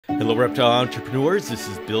Hello, Reptile Entrepreneurs. This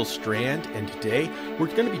is Bill Strand, and today we're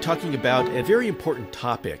going to be talking about a very important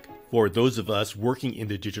topic for those of us working in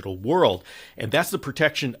the digital world, and that's the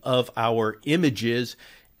protection of our images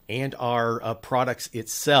and our products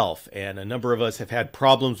itself. And a number of us have had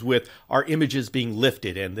problems with our images being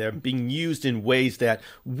lifted and them being used in ways that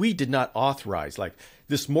we did not authorize. Like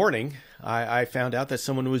this morning, I found out that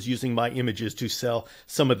someone was using my images to sell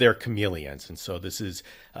some of their chameleons. And so this is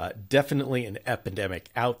definitely an epidemic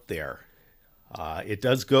out there. It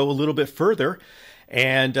does go a little bit further,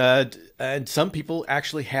 and some people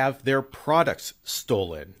actually have their products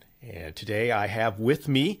stolen. And today I have with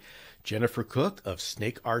me Jennifer Cook of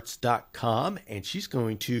snakearts.com, and she's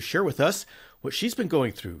going to share with us what she's been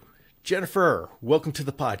going through. Jennifer, welcome to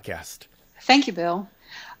the podcast. Thank you, Bill.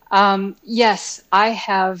 Yes, I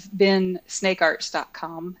have been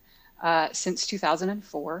snakearts.com since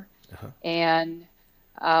 2004. And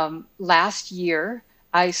last year,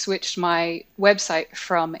 I switched my website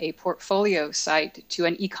from a portfolio site to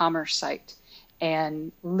an e-commerce site.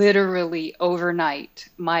 And literally overnight,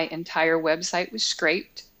 my entire website was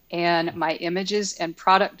scraped, and my images and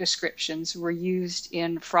product descriptions were used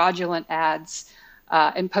in fraudulent ads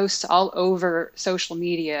and posts all over social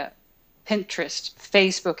media, Pinterest,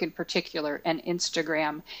 Facebook in particular, and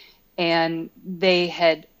Instagram. And they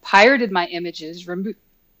had pirated my images,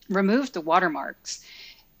 removed the watermarks,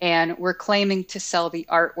 and were claiming to sell the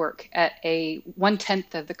artwork at a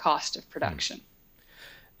 1/10 of the cost of production.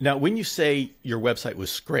 Now, when you say your website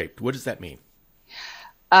was scraped, what does that mean?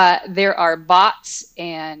 There are bots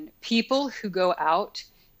and people who go out,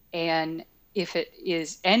 and if it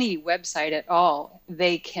is any website at all,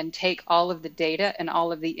 they can take all of the data and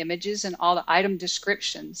all of the images and all the item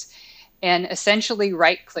descriptions and essentially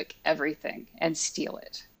right-click everything and steal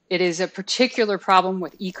it. It is a particular problem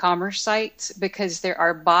with e-commerce sites because there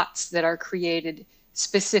are bots that are created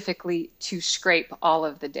specifically to scrape all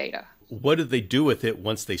of the data. What do they do with it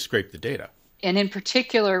once they scrape the data? And in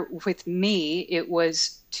particular, with me, it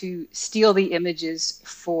was to steal the images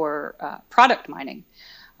for product mining.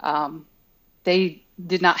 They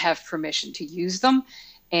did not have permission to use them,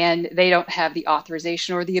 and they don't have the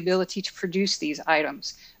authorization or the ability to produce these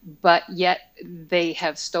items. But yet they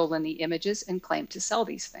have stolen the images and claim to sell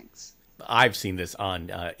these things. I've seen this on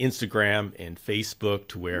Instagram and Facebook,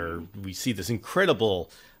 to where we see this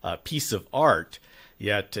incredible piece of art.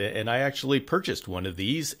 Yet, and I actually purchased one of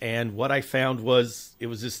these, and what I found was it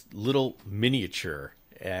was this little miniature,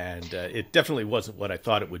 and it definitely wasn't what I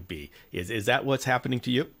thought it would be. Is that what's happening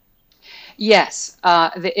to you? Yes,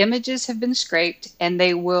 the images have been scraped, and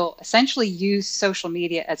they will essentially use social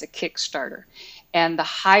media as a Kickstarter. And the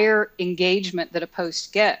higher engagement that a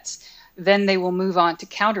post gets, then they will move on to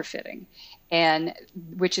counterfeiting, and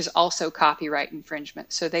which is also copyright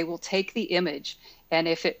infringement. So they will take the image, and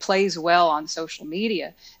if it plays well on social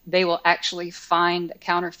media, they will actually find a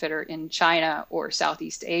counterfeiter in China or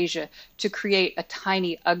Southeast Asia to create a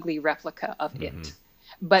tiny, ugly replica of it.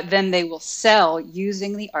 But then they will sell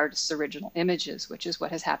using the artist's original images, which is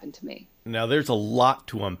what has happened to me. Now, there's a lot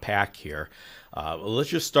to unpack here. Let's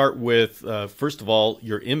just start with, first of all,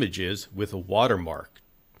 your images with a watermark.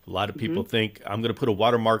 A lot of people think, I'm going to put a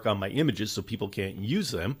watermark on my images so people can't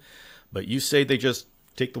use them. But you say they just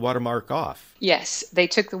take the watermark off. Yes, they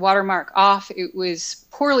took the watermark off. It was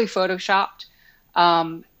poorly photoshopped.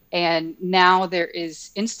 And now there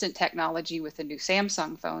is instant technology with the new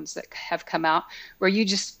Samsung phones that have come out where you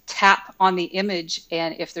just tap on the image,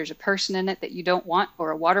 and if there's a person in it that you don't want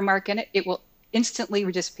or a watermark in it, it will instantly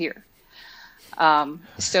disappear.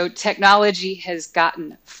 So technology has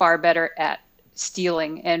gotten far better at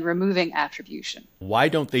stealing and removing attribution. Why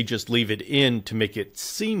don't they just leave it in to make it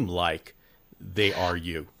seem like they are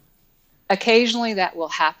you? Occasionally that will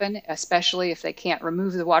happen, especially if they can't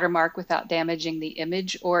remove the watermark without damaging the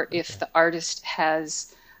image, or if the artist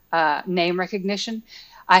has name recognition.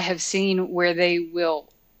 I have seen where they will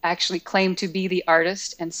actually claim to be the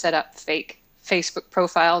artist and set up fake Facebook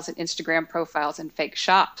profiles and Instagram profiles and fake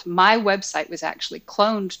shops. My website was actually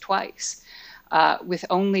cloned twice with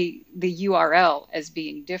only the URL as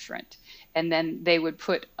being different. And then they would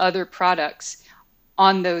put other products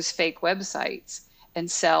on those fake websites and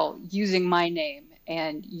sell using my name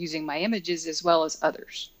and using my images as well as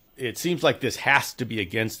others. It seems like this has to be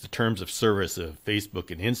against the terms of service of Facebook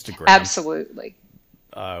and Instagram. Absolutely.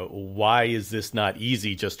 Why is this not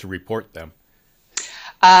easy just to report them?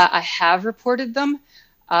 I have reported them.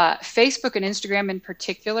 Facebook and Instagram in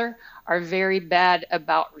particular are very bad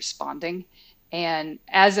about responding. And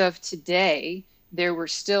as of today, there were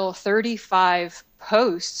still 35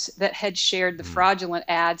 posts that had shared the fraudulent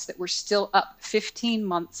ads that were still up 15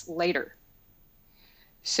 months later.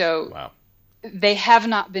 So Wow. they have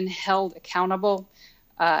not been held accountable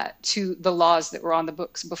to the laws that were on the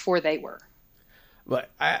books before they were.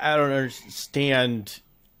 But I don't understand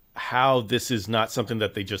how this is not something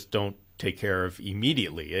that they just don't take care of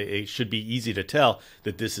immediately. It should be easy to tell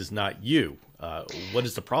that this is not you. What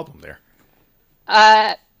is the problem there?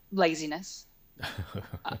 Laziness.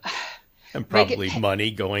 And They probably get,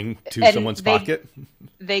 money going to and someone's pocket.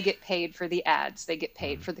 they get paid for the ads. They get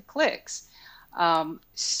paid for the clicks.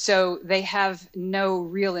 So they have no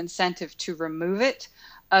real incentive to remove it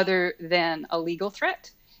other than a legal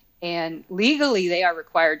threat. And legally, they are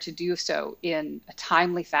required to do so in a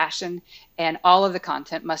timely fashion, and all of the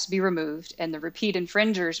content must be removed, and the repeat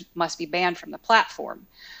infringers must be banned from the platform.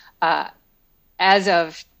 As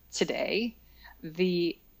of today,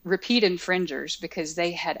 the repeat infringers, because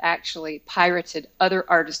they had actually pirated other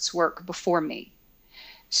artists' work before me.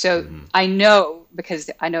 So I know,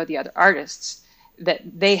 because I know the other artists, that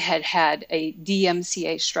they had had a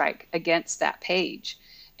DMCA strike against that page.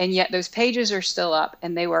 And yet those pages are still up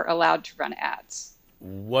and they were allowed to run ads.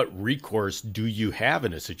 What recourse do you have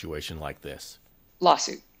in a situation like this?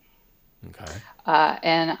 Lawsuit. Okay.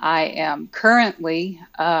 And I am currently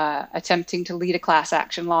attempting to lead a class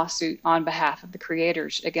action lawsuit on behalf of the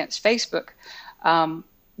creators against Facebook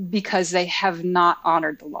because they have not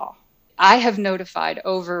honored the law. I have notified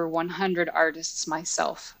over 100 artists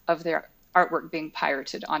myself of their artwork being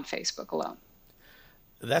pirated on Facebook alone.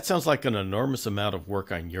 That sounds like an enormous amount of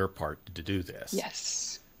work on your part to do this.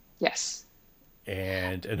 Yes. Yes.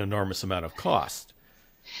 And an enormous amount of cost.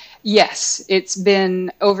 Yes, it's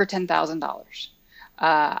been over $10,000.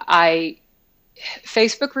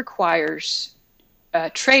 Facebook requires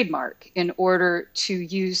a trademark in order to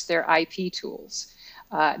use their IP tools,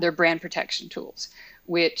 their brand protection tools,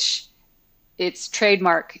 which it's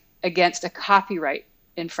trademark against a copyright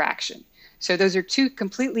infraction. So those are two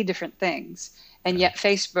completely different things. And yet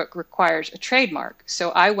Facebook requires a trademark. So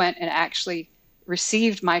I went and actually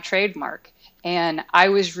received my trademark, and I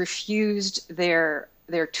was refused their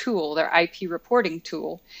tool, their IP reporting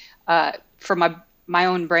tool, for my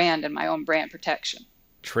own brand and my own brand protection.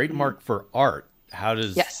 Trademark for art. How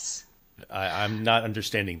does... Yes. I'm not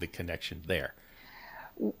understanding the connection there.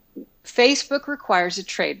 Facebook requires a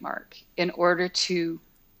trademark in order to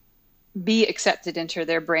be accepted into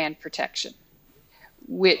their brand protection,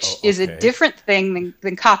 which is a different thing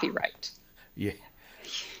than copyright. Yeah.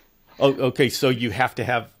 Oh, okay. So you have to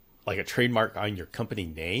have like a trademark on your company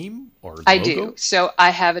name or logo? I do. So I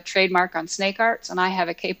have a trademark on Snake Arts, and I have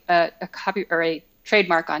a copy or a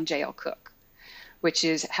trademark on JL Cook, which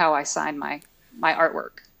is how I sign my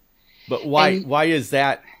artwork. But why is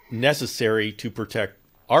that necessary to protect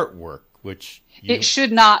artwork? Which it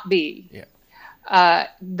should not be. Yeah.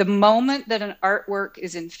 The moment that an artwork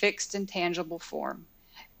is in fixed and tangible form,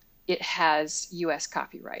 it has U.S.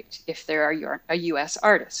 copyright if you're a U.S.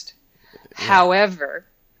 artist. Yeah. However,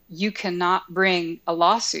 you cannot bring a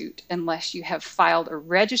lawsuit unless you have filed a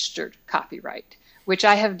registered copyright, which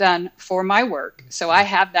I have done for my work. So I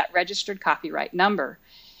have that registered copyright number.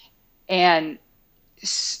 And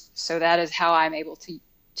so that is how I'm able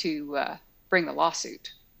to bring the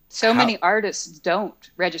lawsuit. So many artists don't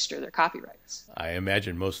register their copyrights. I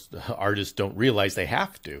imagine most artists don't realize they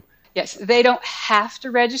have to. Yes, they don't have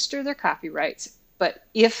to register their copyrights, but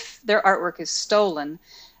if their artwork is stolen,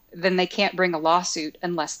 then they can't bring a lawsuit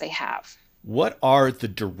unless they have. What are the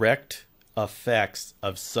direct effects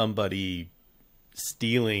of somebody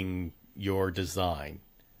stealing your design?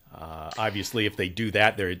 Obviously, if they do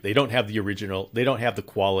that, they don't have the original, they don't have the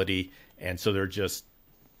quality, and so they're just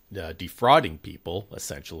defrauding people,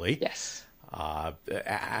 essentially. Yes.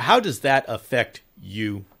 How does that affect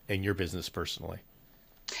you and your business personally?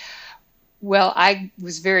 Well, I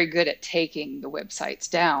was very good at taking the websites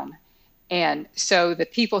down. And so the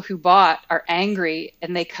people who bought are angry,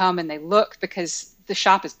 and they come and they look because the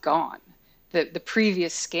shop is gone. The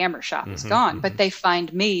previous scammer shop is gone, but they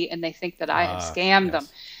find me and they think that I have scammed them.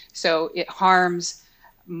 So it harms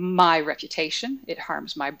my reputation. It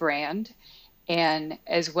harms my brand. And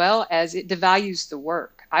as well as it devalues the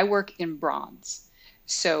work. I work in bronze.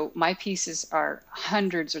 So my pieces are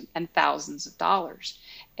hundreds and thousands of dollars.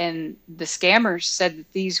 And the scammers said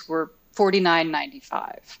that these were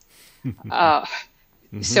 $49.95.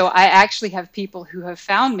 So I actually have people who have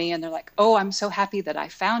found me and they're like, oh, I'm so happy that I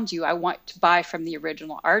found you. I want to buy from the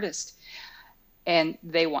original artist. And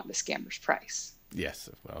they want the scammer's price. Yes,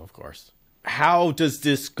 well, of course. How does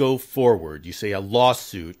this go forward? You say a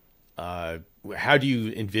lawsuit. How do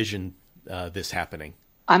you envision this happening?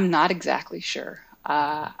 I'm not exactly sure.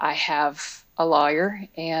 I have a lawyer,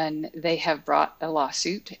 and they have brought a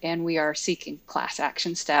lawsuit, and we are seeking class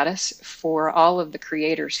action status for all of the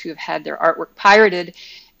creators who have had their artwork pirated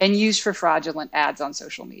and used for fraudulent ads on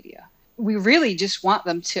social media. We really just want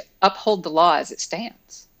them to uphold the law as it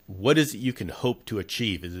stands. What is it you can hope to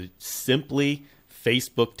achieve? Is it simply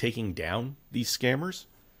Facebook taking down these scammers?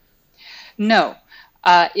 No.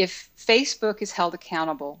 If Facebook is held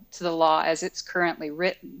accountable to the law as it's currently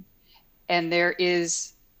written, and there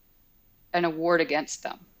is an award against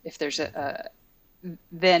them, if there's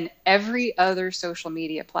then every other social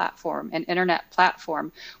media platform and internet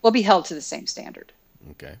platform will be held to the same standard.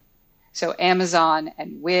 Okay. So Amazon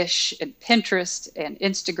and Wish and Pinterest and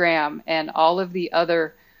Instagram and all of the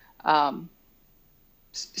other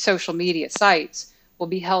social media sites will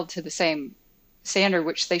be held to the same standard,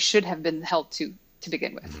 which they should have been held to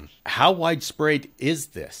begin with. Mm-hmm. How widespread is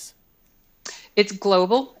this? It's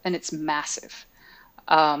global and it's massive.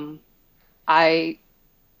 I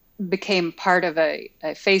became part of a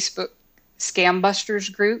Facebook Scam Busters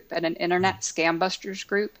group and an internet Scam Busters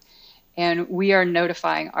group. And we are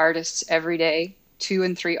notifying artists every day, 2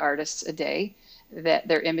 and 3 artists a day, that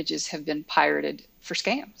their images have been pirated for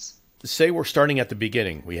scams. Say we're starting at the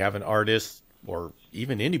beginning. We have an artist or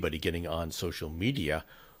even anybody getting on social media.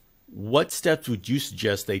 What steps would you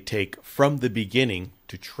suggest they take from the beginning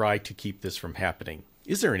to try to keep this from happening?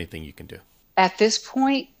 Is there anything you can do? At this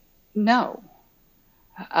point, no.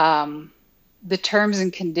 The terms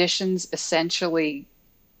and conditions essentially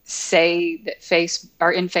say that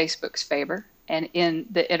are in Facebook's favor and in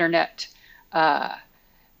the internet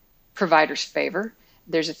provider's favor.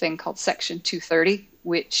 There's a thing called Section 230,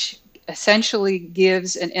 which essentially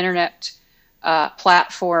gives an internet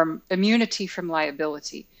platform immunity from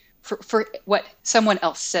liability for what someone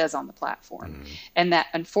else says on the platform. Mm-hmm. And that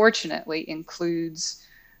unfortunately includes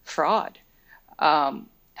fraud.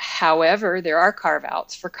 However, there are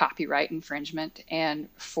carve-outs for copyright infringement and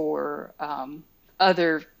for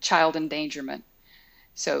other child endangerment.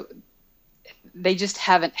 So they just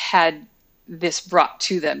haven't had this brought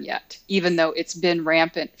to them yet, even though it's been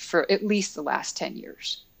rampant for at least the last 10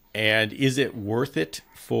 years. And is it worth it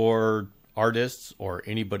for artists or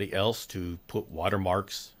anybody else to put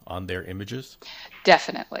watermarks on their images?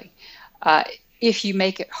 Definitely. If you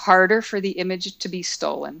make it harder for the image to be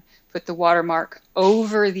stolen, put the watermark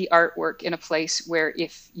over the artwork in a place where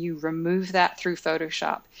if you remove that through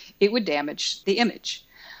Photoshop, it would damage the image.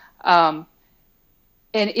 And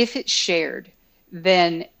if it's shared,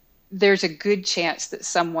 then there's a good chance that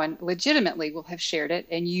someone legitimately will have shared it,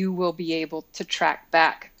 and you will be able to track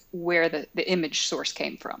back where the image source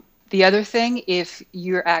came from. The other thing, if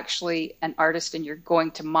you're actually an artist and you're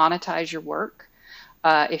going to monetize your work,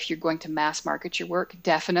 if you're going to mass market your work,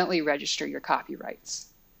 definitely register your copyrights.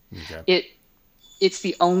 Okay. It's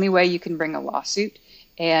the only way you can bring a lawsuit,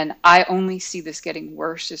 and I only see this getting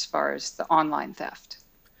worse as far as the online theft.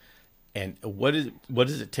 And what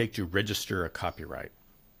does it take to register a copyright?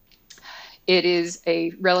 It is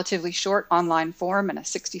a relatively short online form and a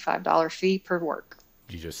 $65 fee per work.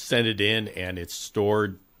 You just send it in and it's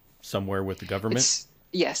stored somewhere with the government?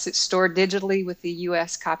 Yes, it's stored digitally with the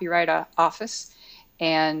U.S. Copyright Office,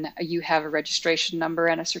 and you have a registration number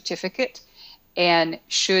and a certificate. And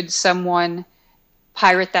should someone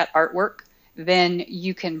pirate that artwork, then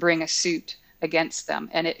you can bring a suit against them,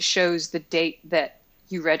 and it shows the date that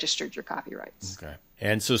you registered your copyrights. Okay.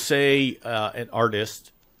 And so say an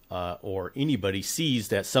artist or anybody sees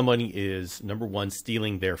that somebody is, number one,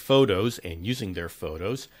 stealing their photos and using their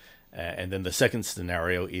photos, and then the second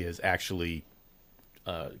scenario is actually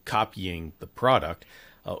copying the product.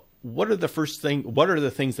 What are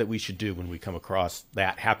the things that we should do when we come across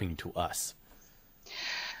that happening to us?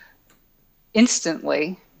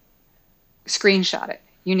 Instantly screenshot it.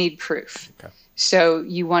 You need proof. Okay. So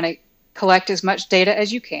you want to collect as much data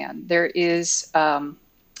as you can. There is a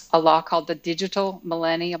law called the Digital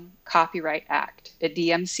Millennium Copyright Act, a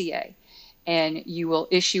DMCA, and you will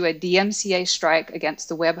issue a DMCA strike against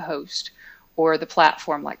the web host or the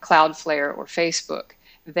platform like Cloudflare or Facebook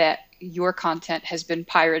that your content has been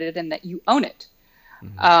pirated and that you own it.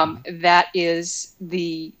 Mm-hmm. That is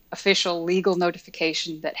the official legal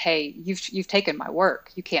notification that, hey, you've taken my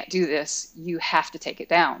work. You can't do this. You have to take it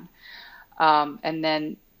down. And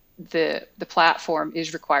then the platform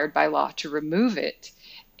is required by law to remove it.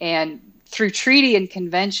 And through treaty and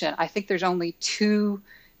convention, I think there's only 2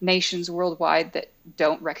 nations worldwide that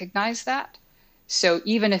don't recognize that. So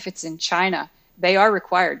even if it's in China, they are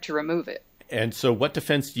required to remove it. And so what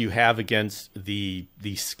defense do you have against the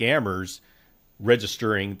scammers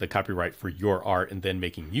registering the copyright for your art and then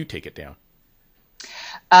making you take it down?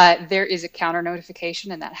 There is a counter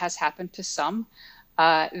notification, and that has happened to some.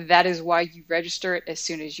 That is why you register it as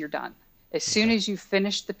soon as you're done. As soon Okay. as you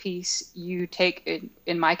finish the piece, you take,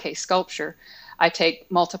 in my case, sculpture, I take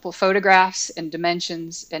multiple photographs and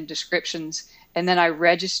dimensions and descriptions, and then I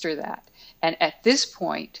register that. And at this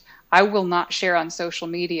point, I will not share on social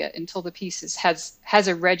media until the piece has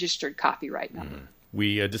a registered copyright number.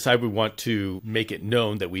 We decide we want to make it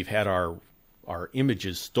known that we've had our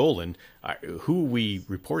images stolen. Who are we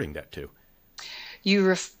reporting that to?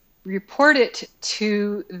 You report it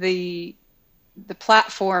to the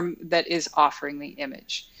platform that is offering the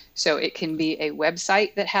image. So it can be a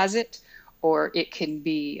website that has it, or it can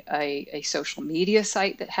be a social media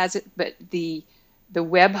site that has it, but the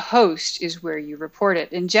web host is where you report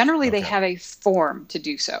it. And generally they Okay. have a form to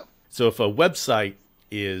do so. So if a website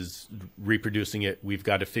is reproducing it, we've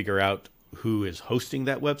got to figure out who is hosting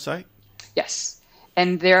that website? Yes.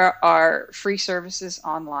 And there are free services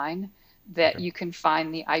online that you can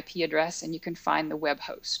find the IP address and you can find the web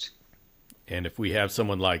host. And if we have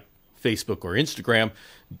someone like Facebook or Instagram,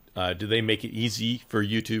 do they make it easy for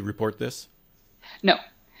you to report this?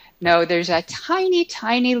 No, there's a tiny,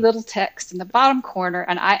 tiny little text in the bottom corner,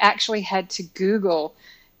 and I actually had to Google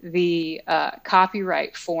the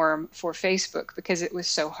copyright form for Facebook because it was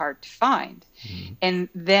so hard to find. And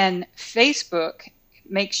then Facebook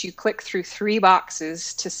makes you click through 3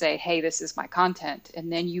 boxes to say, hey, this is my content.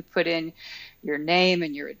 And then you put in your name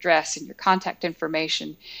and your address and your contact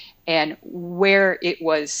information and where it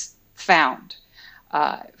was found.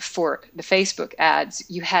 For the Facebook ads,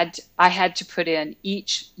 I had to put in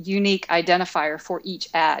each unique identifier for each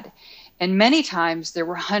ad. And many times there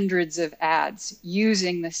were hundreds of ads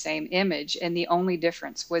using the same image, and the only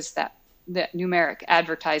difference was that numeric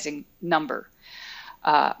advertising number.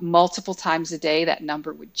 Multiple times a day, that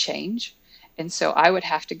number would change. And so I would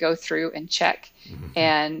have to go through and check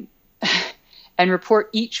and report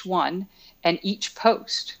each one and each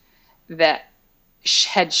post that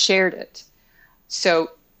had shared it.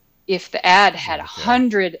 So if the ad had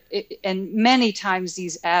 100, and many times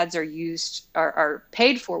these ads are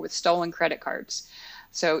paid for with stolen credit cards.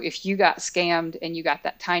 So if you got scammed and you got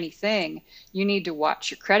that tiny thing, you need to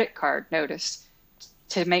watch your credit card notice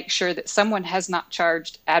to make sure that someone has not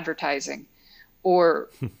charged advertising or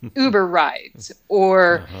Uber rides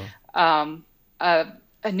or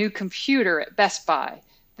a new computer at Best Buy.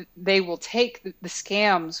 They will take, the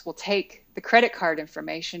scams will take the credit card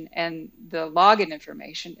information and the login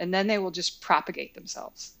information, and then they will just propagate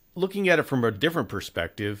themselves. Looking at it from a different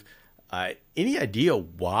perspective, any idea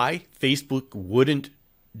why Facebook wouldn't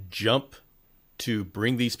jump to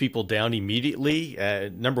bring these people down immediately?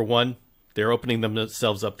 Number one, they're opening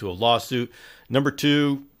themselves up to a lawsuit. Number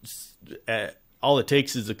two, all it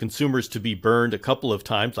takes is the consumers to be burned a couple of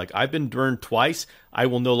times. Like I've been burned twice. I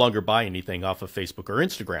will no longer buy anything off of Facebook or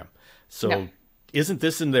Instagram. So no. Isn't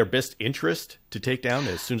this in their best interest to take down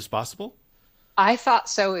as soon as possible? I thought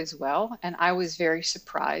so as well. And I was very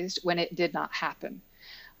surprised when it did not happen.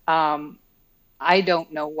 I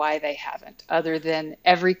don't know why they haven't, other than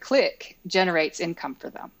every click generates income for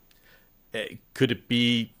them. Could it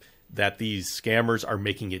be that these scammers are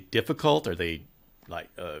making it difficult? Are they like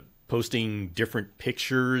posting different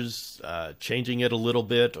pictures, changing it a little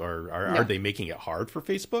bit, or are they making it hard for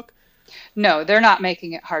Facebook? No, they're not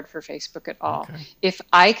making it hard for Facebook at all. Okay. If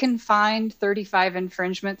I can find 35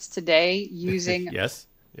 infringements today using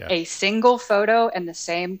a single photo and the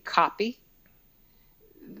same copy,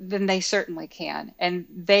 then they certainly can. And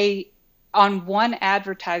on one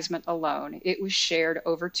advertisement alone, it was shared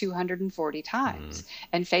over 240 times.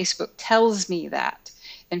 And Facebook tells me that.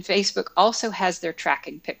 And Facebook also has their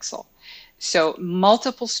tracking pixel. So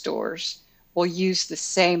multiple stores will use the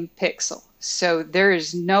same pixel. So there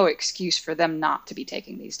is no excuse for them not to be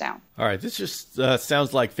taking these down. All right. This just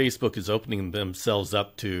sounds like Facebook is opening themselves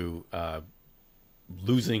up to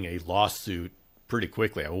losing a lawsuit pretty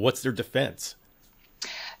quickly. What's their defense?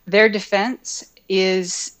 Their defense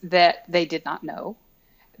is that they did not know.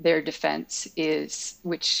 Their defense is,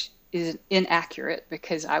 which is inaccurate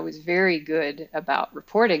because I was very good about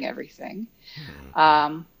reporting everything.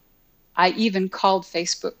 I even called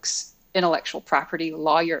Facebook's intellectual property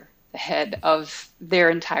lawyer, the head of their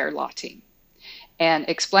entire law team, and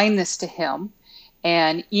explained this to him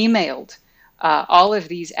and emailed all of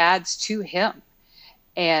these ads to him.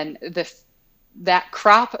 And that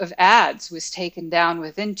crop of ads was taken down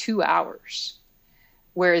within 2 hours,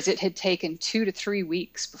 whereas it had taken 2 to 3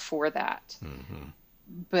 weeks before that.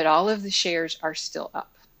 But all of the shares are still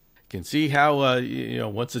up. You can see how,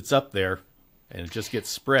 once it's up there and it just gets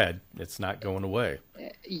spread, it's not going away.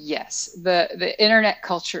 Yes. The internet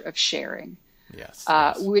culture of sharing Yes,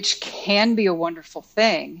 yes. which can be a wonderful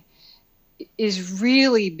thing, is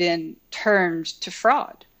really been turned to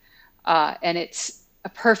fraud. And it's a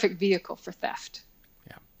perfect vehicle for theft.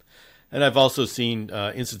 Yeah. And I've also seen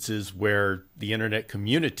instances where the internet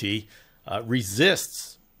community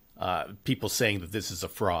resists people saying that this is a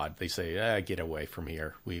fraud. They say, get away from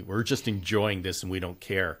here. We're just enjoying this and we don't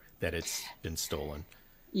care that it's been stolen.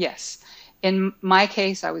 Yes. In my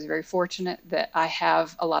case, I was very fortunate that I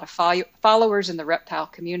have a lot of followers in the reptile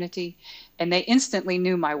community, and they instantly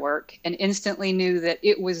knew my work and instantly knew that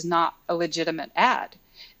it was not a legitimate ad.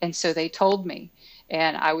 And so they told me,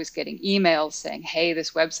 and I was getting emails saying, hey,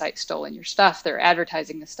 this website's stolen your stuff. They're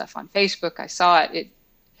advertising this stuff on Facebook. I saw it.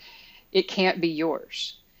 It can't be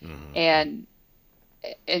yours. Mm-hmm.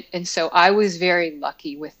 And so I was very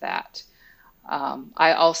lucky with that.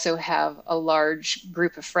 I also have a large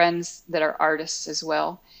group of friends that are artists as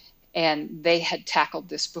well, and they had tackled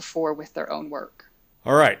this before with their own work.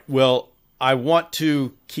 All right. Well, I want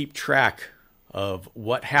to keep track of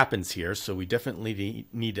what happens here, so we definitely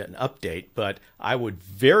need an update, but I would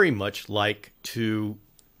very much like to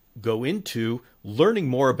go into learning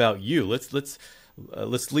more about you.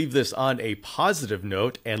 Let's leave this on a positive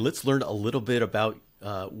note, and let's learn a little bit about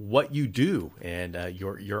what you do and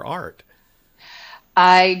your art.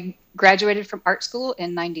 I graduated from art school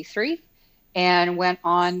in '93 and went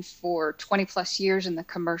on for 20 plus years in the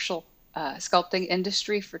commercial sculpting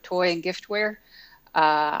industry for toy and giftware.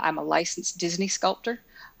 I'm a licensed Disney sculptor.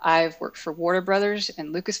 I've worked for Warner Brothers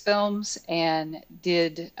and Lucasfilms, and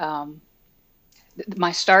did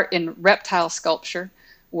my start in reptile sculpture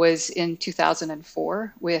was in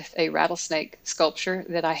 2004 with a rattlesnake sculpture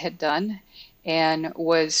that I had done and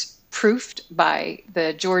was proofed by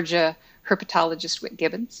the Georgia herpetologist Whit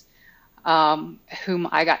Gibbons, whom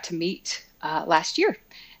I got to meet last year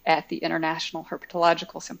at the International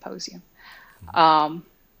Herpetological Symposium.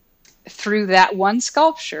 Through that one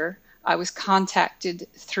sculpture, I was contacted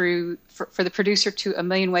for the producer to A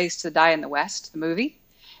Million Ways to Die in the West, the movie,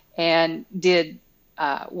 and did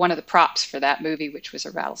one of the props for that movie, which was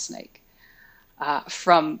a rattlesnake.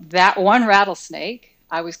 From that one rattlesnake,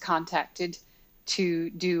 I was contacted to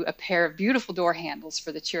do a pair of beautiful door handles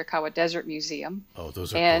for the Chiricahua Desert Museum. Oh,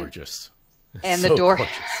 those are gorgeous. And so the door,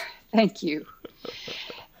 gorgeous. Thank you.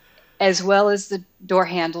 As well as the door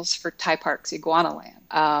handles for Ty Park's Iguanaland.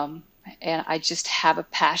 And I just have a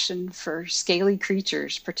passion for scaly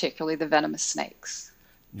creatures, particularly the venomous snakes.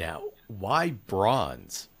 Now, why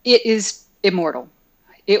bronze? It is immortal.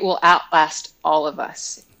 It will outlast all of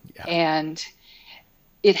us. Yeah. And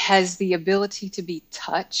it has the ability to be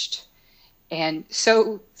touched. And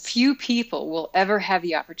so few people will ever have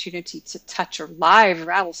the opportunity to touch a live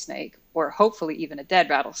rattlesnake, or hopefully even a dead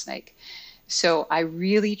rattlesnake. So I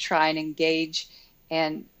really try and engage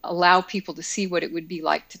and allow people to see what it would be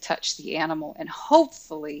like to touch the animal, and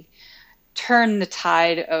hopefully turn the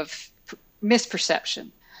tide of misperception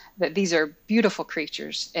that these are beautiful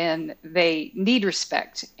creatures and they need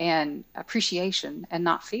respect and appreciation and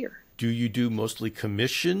not fear. Do you do mostly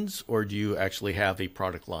commissions, or do you actually have a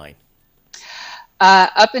product line?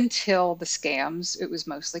 Up until the scams, it was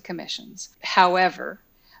mostly commissions. However,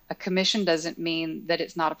 a commission doesn't mean that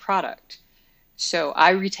it's not a product. So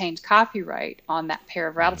I retained copyright on that pair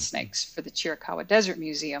of rattlesnakes for the Chiricahua Desert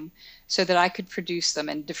Museum so that I could produce them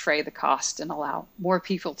and defray the cost and allow more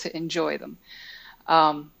people to enjoy them.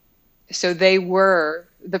 So they were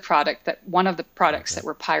one of the products that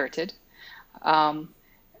were pirated.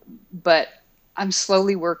 But I'm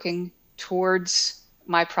slowly working towards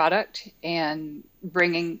my product and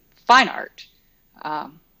bringing fine art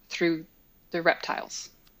through the reptiles.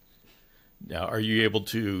 Now, are you able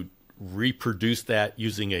to reproduce that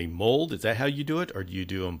using a mold? Is that how you do it, or do you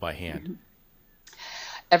do them by hand?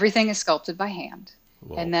 Everything is sculpted by hand.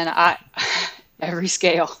 Whoa. And then every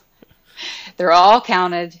scale. They're all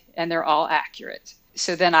counted and they're all accurate.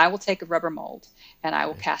 So then I will take a rubber mold and I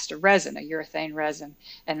will cast a resin, a urethane resin,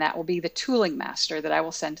 and that will be the tooling master that I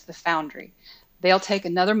will send to the foundry. They'll take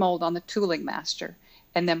another mold on the tooling master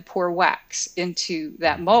and then pour wax into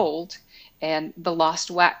that mold, and the lost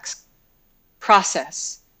wax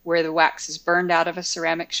process where the wax is burned out of a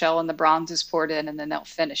ceramic shell and the bronze is poured in, and then they'll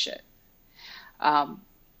finish it.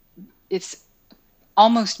 It's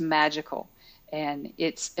almost magical, and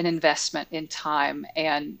it's an investment in time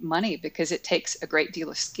and money because it takes a great deal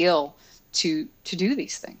of skill to do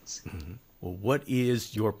these things. Mm-hmm. Well, what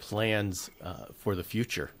is your plans for the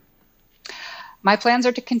future? My plans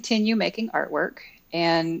are to continue making artwork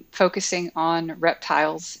and focusing on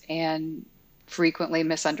reptiles and frequently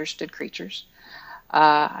misunderstood creatures.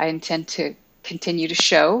 I intend to continue to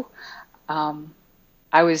show.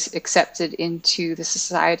 I was accepted into the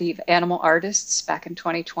Society of Animal Artists back in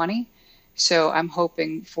 2020. So I'm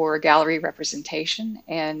hoping for gallery representation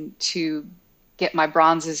and to get my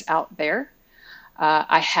bronzes out there.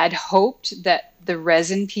 I had hoped that the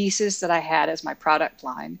resin pieces that I had as my product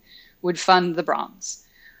line would fund the bronze.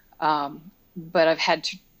 But I've had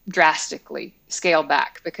to drastically scale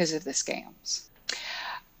back because of the scams.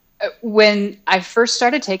 When I first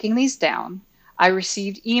started taking these down, I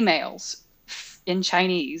received emails in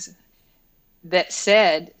Chinese that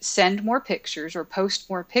said, send more pictures or post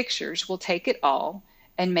more pictures. We'll take it all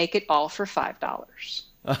and make it all for $5.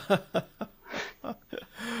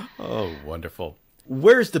 Oh, wonderful.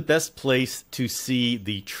 Where's the best place to see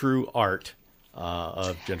the true art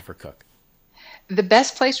of Jennifer Cook? The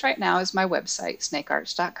best place right now is my website,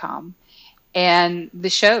 snakearts.com, and the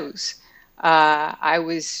shows. I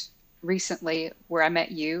was recently where I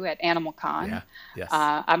met you at Animal Con. Yeah. Yes.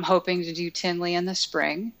 I'm hoping to do Tinley in the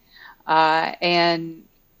spring and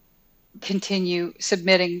continue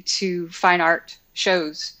submitting to fine art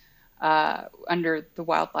shows under the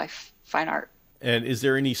Wildlife Fine Art. And is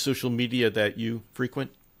there any social media that you frequent?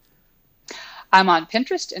 I'm on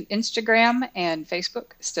Pinterest and Instagram and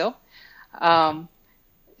Facebook still. And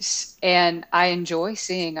I enjoy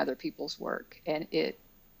seeing other people's work, and it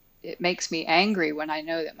makes me angry when I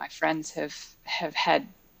know that my friends have had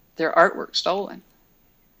their artwork stolen.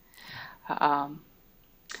 But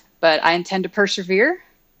I intend to persevere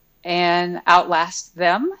and outlast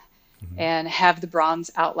them, and have the bronze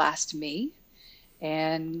outlast me,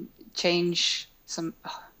 and change some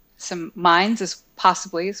minds as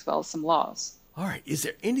well as some laws. All right. Is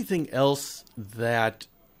there anything else that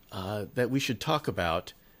we should talk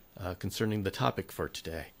about concerning the topic for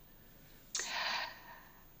today?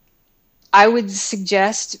 I would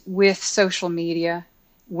suggest with social media,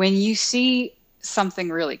 when you see something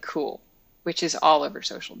really cool, which is all over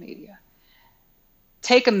social media,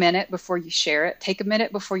 take a minute before you share it, take a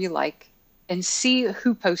minute before you like, and see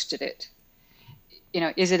who posted it.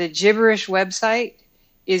 Is it a gibberish website?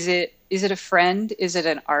 Is it a friend? Is it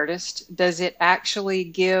an artist? Does it actually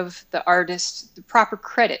give the artist the proper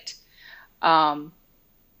credit?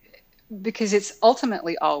 Because it's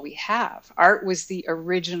ultimately all we have. Art was the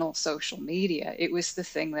original social media. It was the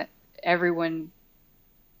thing that everyone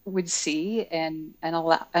would see and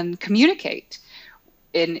allow and communicate.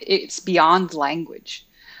 And it's beyond language.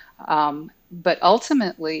 But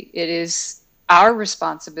ultimately, it is our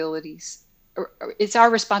responsibilities. It's our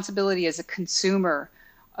responsibility as a consumer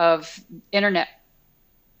of internet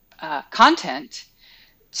content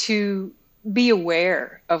to be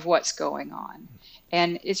aware of what's going on.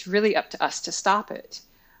 And it's really up to us to stop it.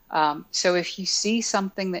 So if you see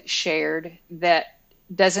something that's shared that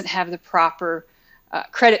doesn't have the proper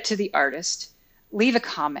credit to the artist, leave a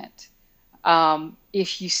comment.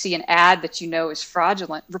 If you see an ad that you know is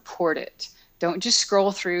fraudulent, report it. Don't just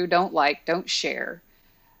scroll through, don't like, don't share.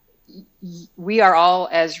 We are all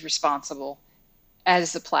as responsible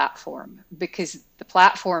as the platform, because the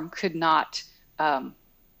platform could not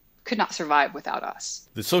survive without us.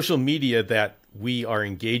 The social media that we are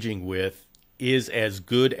engaging with is as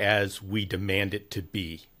good as we demand it to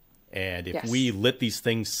be. And if we let these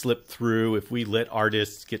things slip through, if we let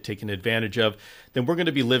artists get taken advantage of, then we're going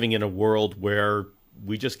to be living in a world where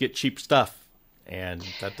we just get cheap stuff. And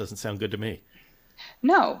that doesn't sound good to me.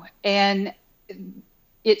 No. And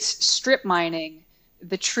it's strip mining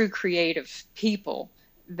the true creative people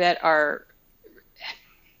that are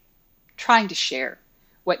trying to share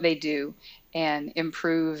what they do and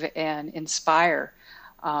improve and inspire.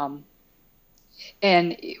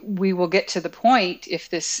 And we will get to the point, if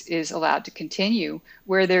this is allowed to continue,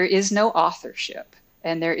 where there is no authorship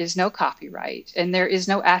and there is no copyright and there is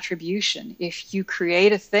no attribution. If you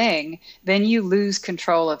create a thing, then you lose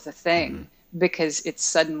control of the thing because it's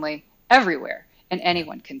suddenly everywhere and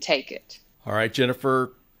anyone can take it. All right,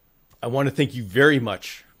 Jennifer, I want to thank you very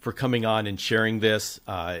much for coming on and sharing this.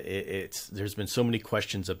 There's been so many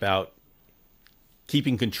questions about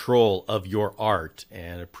keeping control of your art,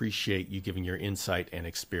 and appreciate you giving your insight and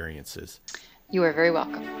experiences. You are very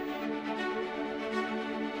welcome.